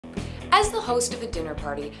As the host of a dinner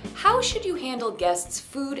party, how should you handle guests'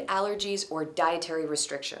 food allergies or dietary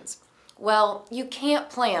restrictions? Well, you can't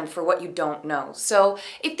plan for what you don't know. So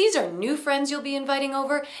if these are new friends you'll be inviting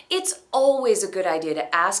over, it's always a good idea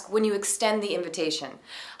to ask when you extend the invitation.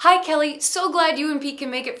 Hi Kelly, so glad you and Pete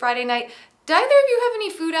can make it Friday night. Do either of you have any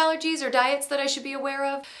food allergies or diets that I should be aware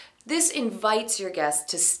of? This invites your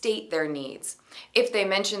guests to state their needs. If they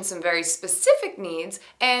mention some very specific needs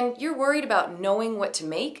and you're worried about knowing what to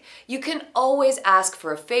make, you can always ask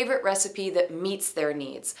for a favorite recipe that meets their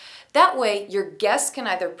needs. That way, your guests can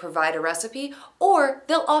either provide a recipe or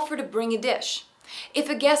they'll offer to bring a dish. If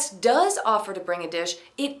a guest does offer to bring a dish,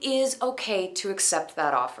 it is okay to accept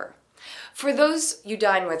that offer. For those you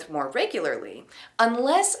dine with more regularly,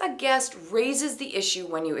 unless a guest raises the issue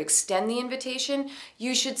when you extend the invitation,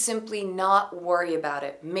 you should simply not worry about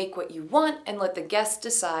it. Make what you want and let the guests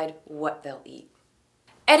decide what they'll eat.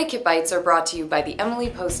 Etiquette Bites are brought to you by the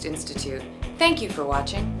Lizzie Post Institute. Thank you for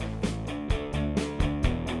watching.